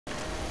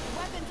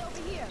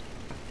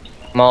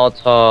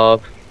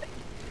Molotov.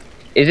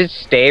 Is it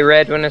stay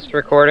red when it's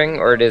recording,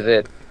 or does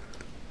it?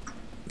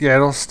 Yeah,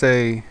 it'll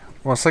stay.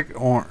 Well, it's like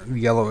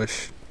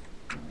yellowish.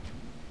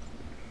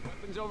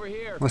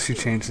 Unless you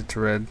change it to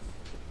red.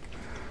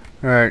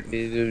 Alright.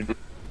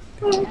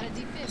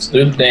 Let's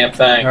do the damn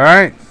thing.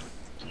 Alright.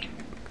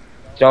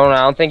 I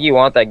don't think you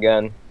want that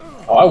gun.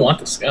 Oh, I want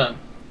this gun.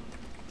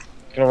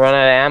 You're gonna run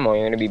out of ammo.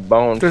 You're gonna be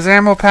boned. There's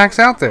ammo packs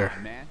out there.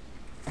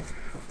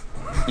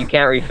 You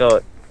can't refill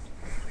it.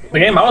 The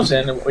game I was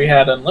in, we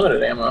had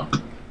unlimited ammo.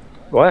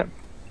 What?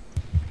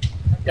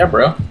 Yeah,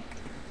 bro.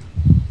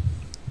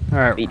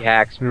 Alright. Beat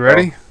hacks. You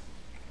ready?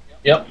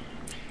 Yep.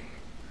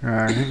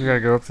 Alright, I think we gotta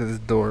go up to this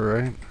door,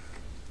 right?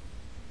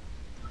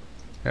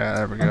 Yeah,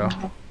 there we go.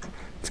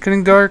 It's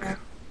getting dark.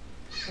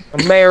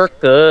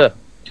 America.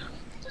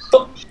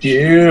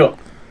 Yeah.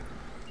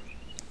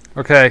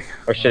 Okay.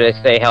 Or should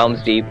I say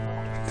Helm's Deep?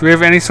 Do we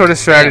have any sort of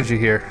strategy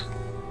here?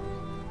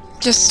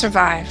 Just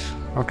survive.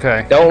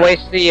 Okay. Don't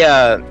waste the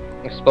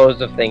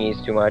explosive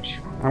thingies too much.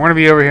 I'm gonna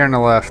be over here on the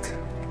left.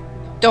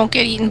 Don't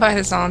get eaten by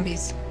the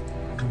zombies.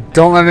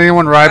 Don't let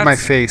anyone ride my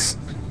face.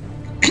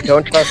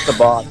 Don't trust the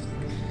boss.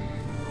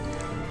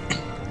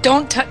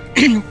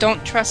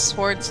 Don't trust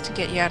swords to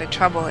get you out of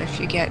trouble if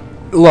you get.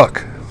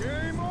 Look.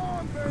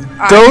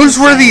 Those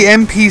were the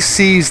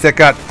NPCs that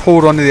got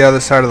pulled onto the other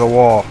side of the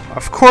wall.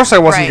 Of course I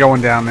wasn't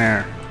going down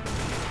there.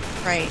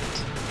 Right.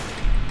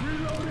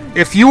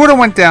 If you would have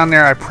went down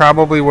there, I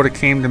probably would have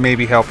came to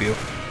maybe help you.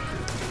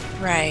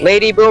 Right.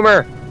 Lady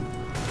Boomer.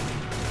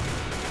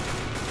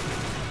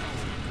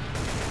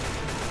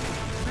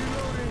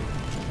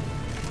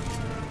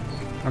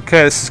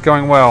 Okay, this is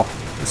going well.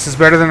 This is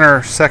better than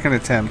our second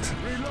attempt.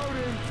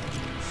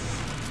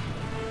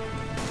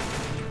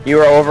 You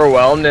were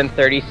overwhelmed in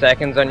 30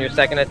 seconds on your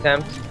second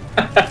attempt?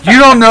 You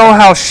don't know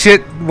how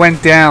shit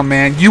went down,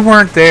 man. You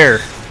weren't there.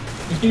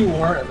 You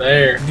weren't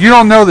there. You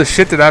don't know the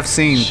shit that I've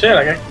seen. Shit,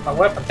 I got my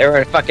weapon. They were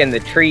in fucking the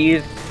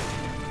trees.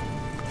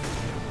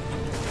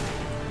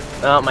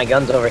 Oh, my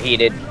gun's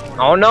overheated.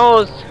 Oh no!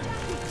 Is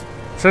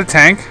it a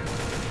tank?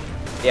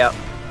 Yep.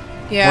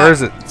 Yeah. Where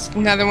is it?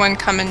 Another one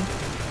coming.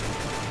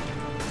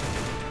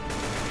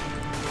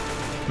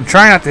 I'm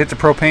trying not to hit the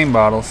propane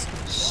bottles.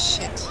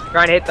 Shit.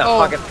 Trying to hit the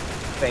fucking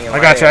thing. I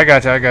got you, I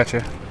got you, I got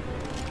you.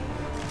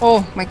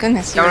 Oh my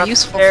goodness, you're Down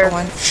useful upstairs. for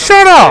once.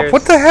 Shut up!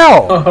 What the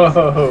hell?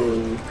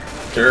 Oh,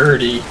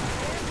 dirty.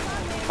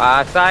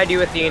 Side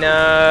you,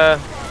 Athena.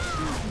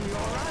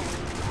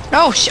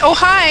 Oh, oh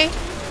hi.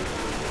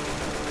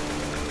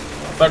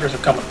 Motherfuckers are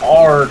coming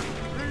hard.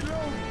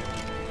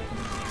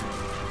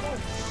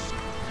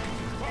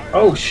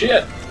 Oh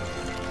shit.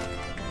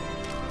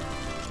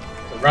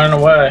 They're running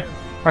away.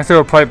 I threw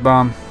a pipe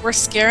bomb. We're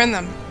scaring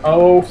them.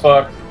 Oh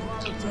fuck.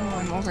 Oh,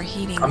 I'm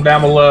overheating. I'm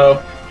down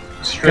below.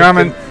 Restricted.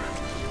 Coming.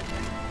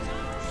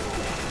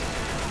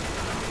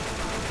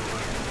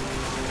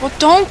 Well,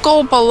 don't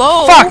go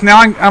below. Fuck! Now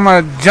I'm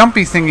a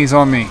jumpy thingy's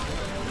on me.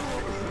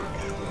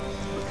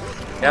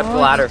 That's the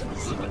ladder.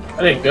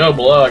 I didn't go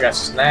below, I got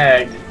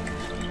snagged.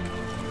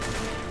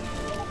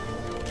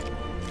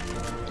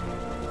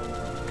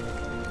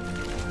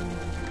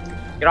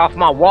 Get off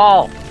my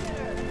wall.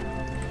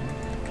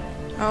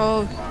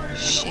 Oh,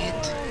 shit.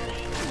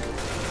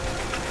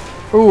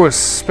 Ooh, a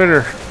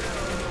spitter.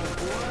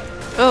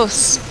 Oh,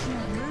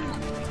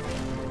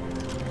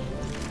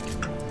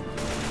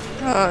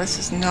 oh, this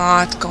is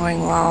not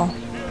going well.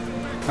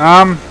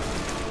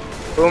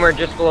 Boomer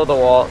just below the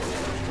wall.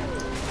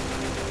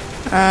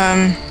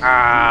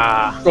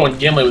 Going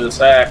Gimli with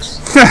this axe.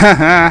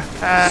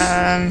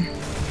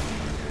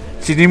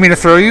 Do you need me to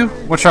throw you?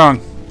 What's wrong?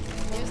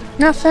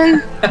 Nothing.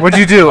 What'd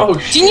you do? Oh,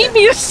 Do you need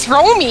me to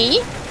throw me?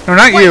 No,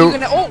 not What, you.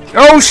 gonna, oh,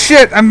 Oh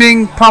shit! I'm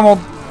being pummeled.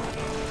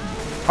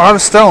 Oh, I have a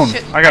stone.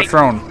 Shit. I got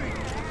thrown.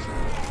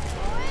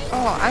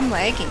 oh, I'm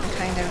lagging,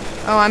 kind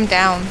of. Oh, I'm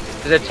down.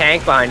 There's a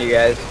tank behind you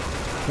guys.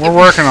 We're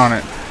working on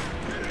it.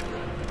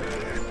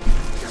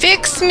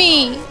 Fix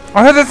me!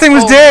 I heard that thing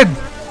was Oh. dead.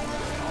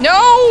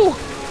 No!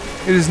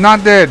 It is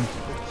not dead.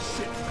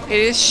 It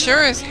is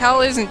sure as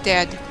hell isn't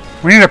dead.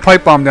 We need a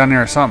pipe bomb down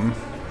there or something.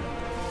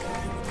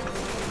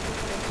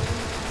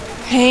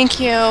 Thank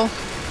you.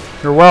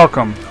 You're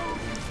welcome.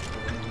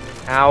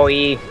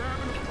 Howie.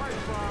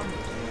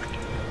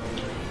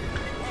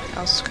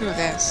 Oh, screw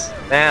this.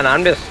 Man,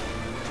 I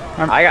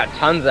got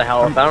tons of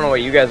health. I don't know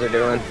what you guys are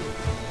doing.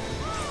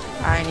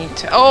 I need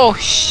to. Oh,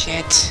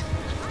 shit.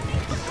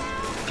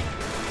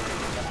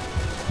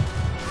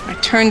 I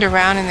turned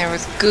around and there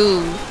was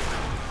goo.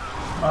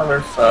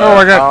 motherfucker. Oh,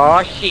 I got.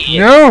 Oh shit.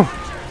 No.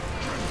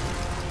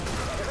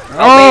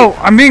 Oh,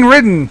 I'm being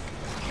ridden.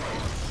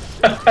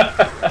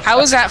 How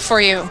was that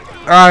for you?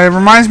 It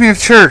reminds me of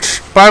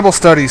church, Bible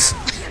studies.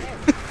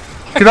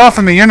 Get off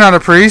of me! You're not a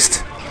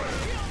priest.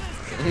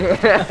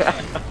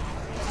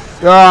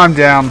 Oh, I'm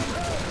down.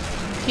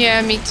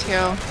 Yeah, me too.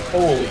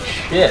 Holy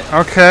shit.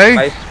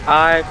 Okay.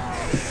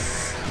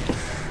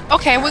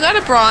 Okay, we got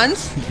a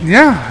bronze.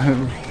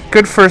 Yeah.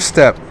 Good first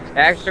step.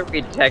 Actually,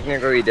 we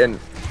technically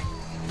didn't.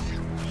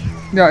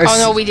 No, it's... Oh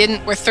no, we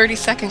didn't. We're 30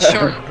 seconds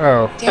short.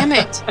 Oh. Damn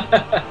it.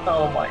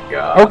 Oh my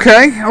god.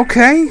 Okay,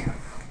 okay.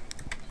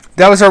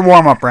 That was our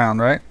warm-up round,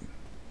 right?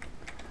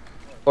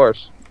 Of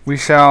course. We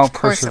shall Of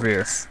course it persevere.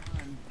 was.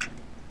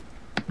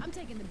 I'm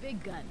taking the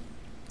big gun.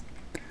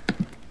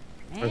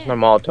 Where's my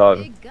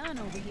Molotov? Big gun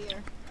over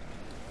here.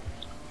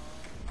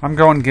 I'm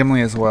going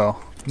Gimli as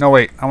well. No,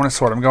 wait. I want a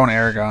sword. I'm going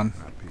Aragon.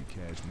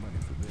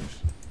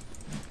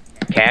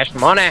 Cash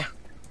money.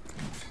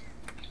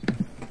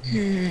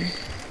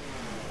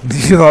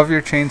 You love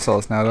your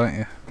chainsaws now, don't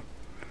you?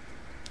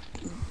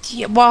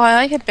 Yeah, well, I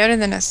like it better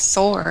than a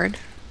sword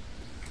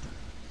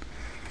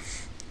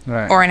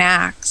Right. or an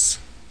axe.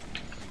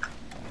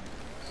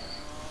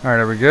 Alright,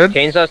 are we good?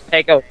 Chainsaws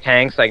take out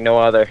tanks like no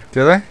other.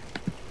 Do they?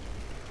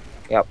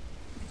 Yep.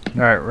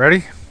 Alright,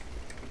 ready?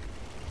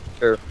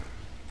 Sure.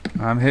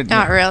 I'm hitting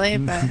Not it. really,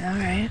 but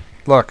alright.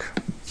 Look.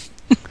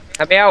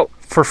 Help me out.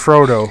 For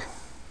Frodo.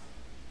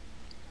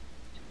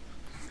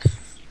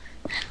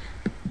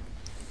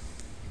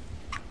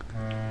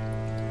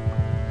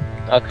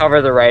 I'll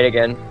cover the right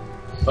again.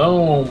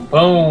 Boom,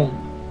 boom.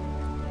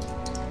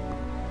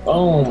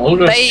 Boom.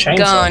 Look at this Big chainsaw.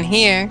 gun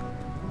here.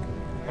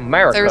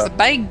 America. There's a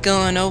big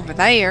gun over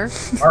there.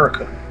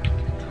 America.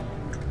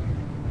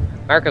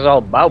 America's all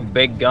about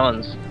big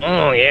guns.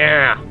 Oh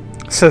yeah.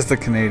 Says the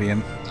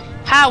Canadian.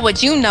 How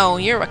would you know?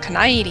 You're a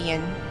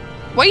Canadian.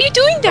 What are you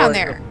doing down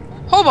there?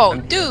 Hobo,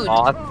 dude.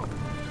 Awesome.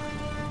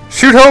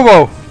 Shoot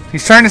Hobo!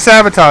 He's trying to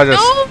sabotage us.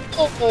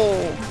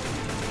 No!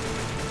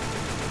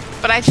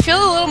 But I'd feel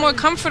a little more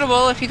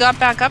comfortable if you got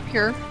back up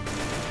here.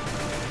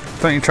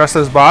 Don't you trust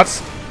those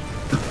bots?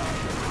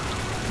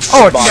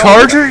 Oh, a Bot.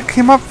 charger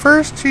came up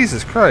first?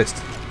 Jesus Christ.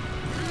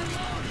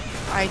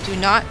 I do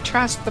not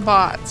trust the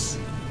bots.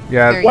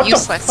 Yeah, They're What the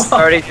useless. fuck?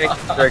 Already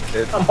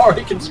constricted. I'm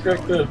already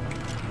constricted.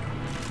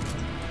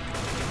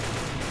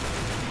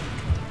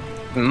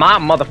 My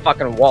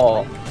motherfucking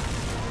wall.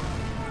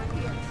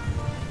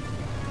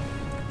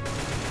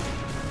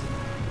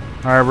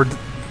 alright, we're...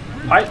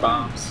 Pipe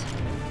bombs.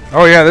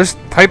 Oh yeah, there's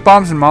pipe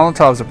bombs and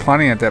Molotovs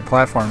aplenty at that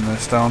platform in the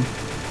stone.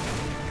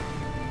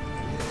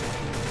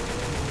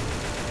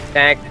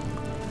 Tank.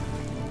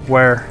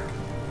 Where?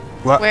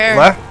 Where?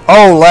 Left?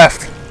 Oh,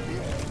 left.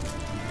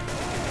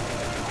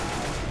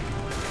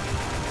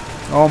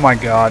 Oh my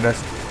god,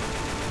 that's...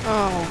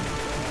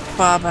 Oh,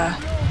 Baba.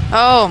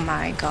 Oh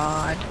my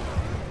god.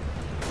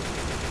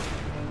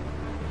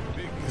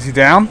 Is he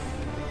down?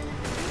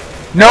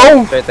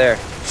 No! Right there.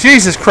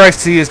 Jesus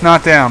Christ, he is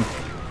not down.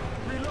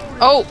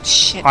 Oh,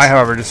 shit. I,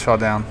 however, just fell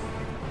down.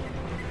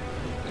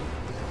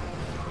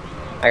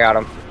 I got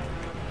him.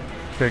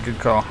 Okay, good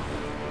call.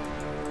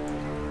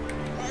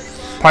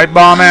 Pipe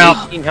bomb out.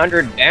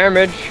 1800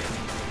 damage.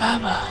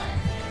 Baba.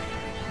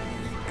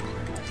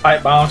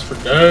 Pipe bombs for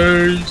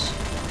days.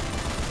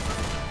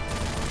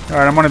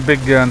 Alright, I'm on a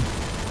big gun.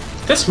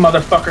 This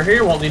motherfucker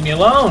here won't leave me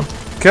alone.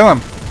 Kill him.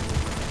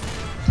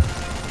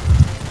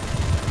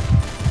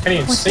 Can't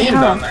even What see the him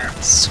hell? down there.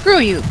 Screw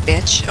you,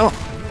 bitch. Oh.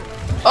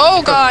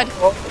 Oh god.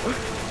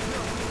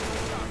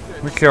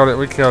 We killed it,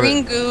 we killed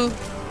Green it. goo.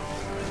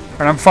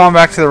 Alright, I'm falling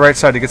back to the right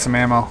side to get some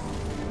ammo.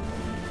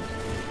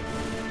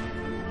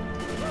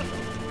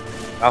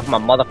 Off my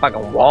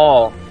motherfucking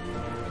wall.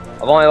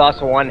 I've only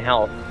lost 1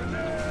 health.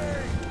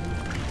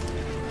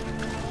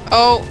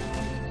 Oh.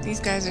 These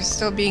guys are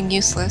still being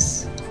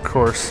useless. Of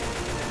course.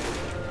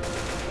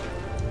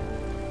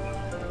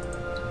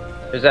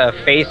 There's a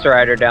face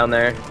rider down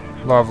there.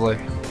 Lovely.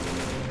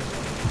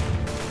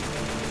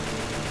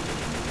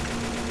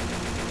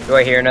 Do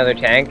I hear another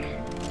tank?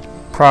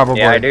 Probably.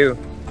 Yeah, I do.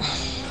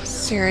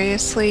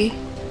 Seriously?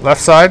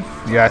 Left side?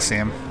 Yeah, I see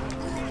him.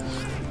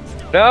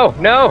 No,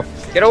 no!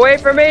 Get away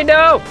from me,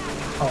 no!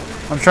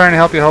 I'm trying to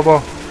help you, Hobo.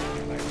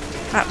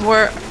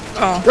 We're...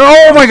 Oh.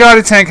 Oh my god,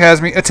 a tank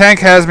has me. A tank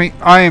has me.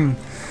 I am...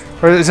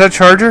 Or is that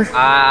Charger?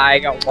 I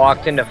got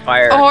walked into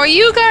fire. Oh, are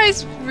you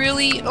guys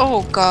really...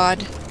 Oh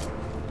god.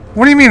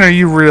 What do you mean, are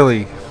you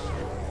really?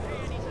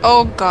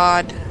 Oh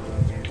god.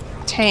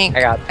 Tank.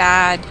 I got-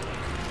 Bad.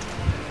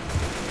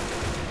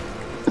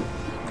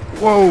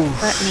 Whoa,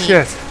 Let me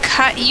shit.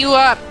 cut you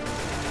up.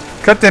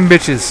 Cut them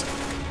bitches.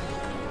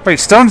 Wait,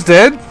 Stone's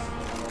dead?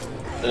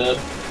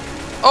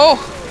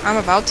 Oh, I'm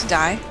about to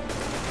die.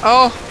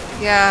 Oh,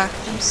 yeah.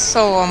 I'm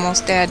so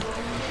almost dead.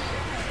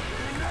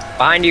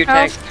 Behind you,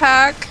 tank. Health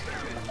pack.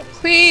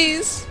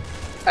 Please.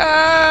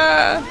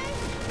 Oh,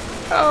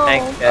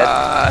 Tank's dead.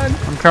 God.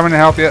 I'm coming to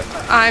help you.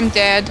 I'm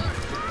dead.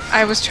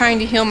 I was trying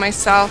to heal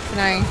myself and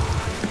I...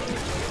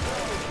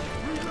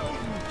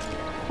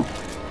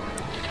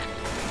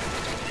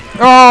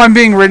 Oh, I'm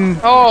being ridden.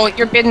 Oh,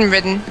 you're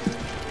ridden.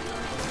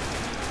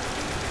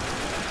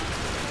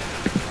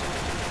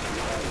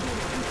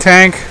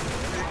 Tank.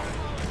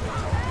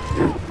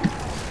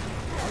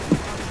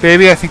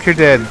 Baby, I think you're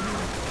dead.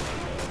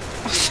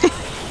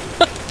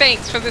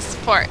 Thanks for the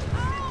support.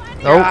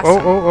 Oh, You're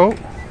awesome. oh.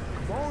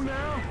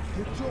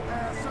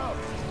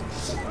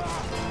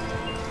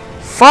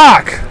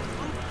 Fuck!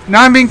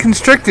 Now I'm being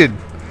constricted.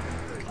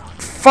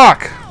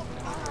 Fuck.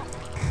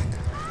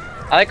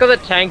 I like how the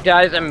tank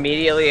dies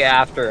immediately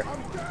after.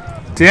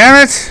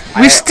 Damn it!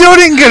 We still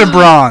didn't get a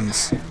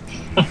bronze.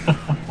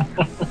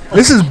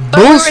 This is But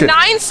bullshit. we were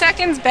 9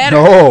 seconds better.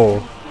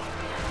 No.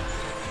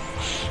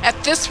 At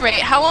this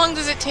rate, how long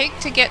does it take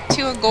to get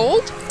to a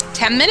gold?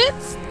 10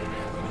 minutes?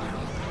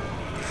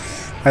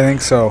 I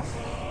think so.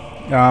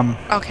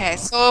 Okay,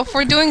 so if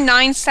we're doing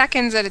 9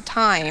 seconds at a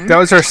time... That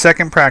was our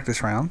second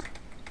practice round.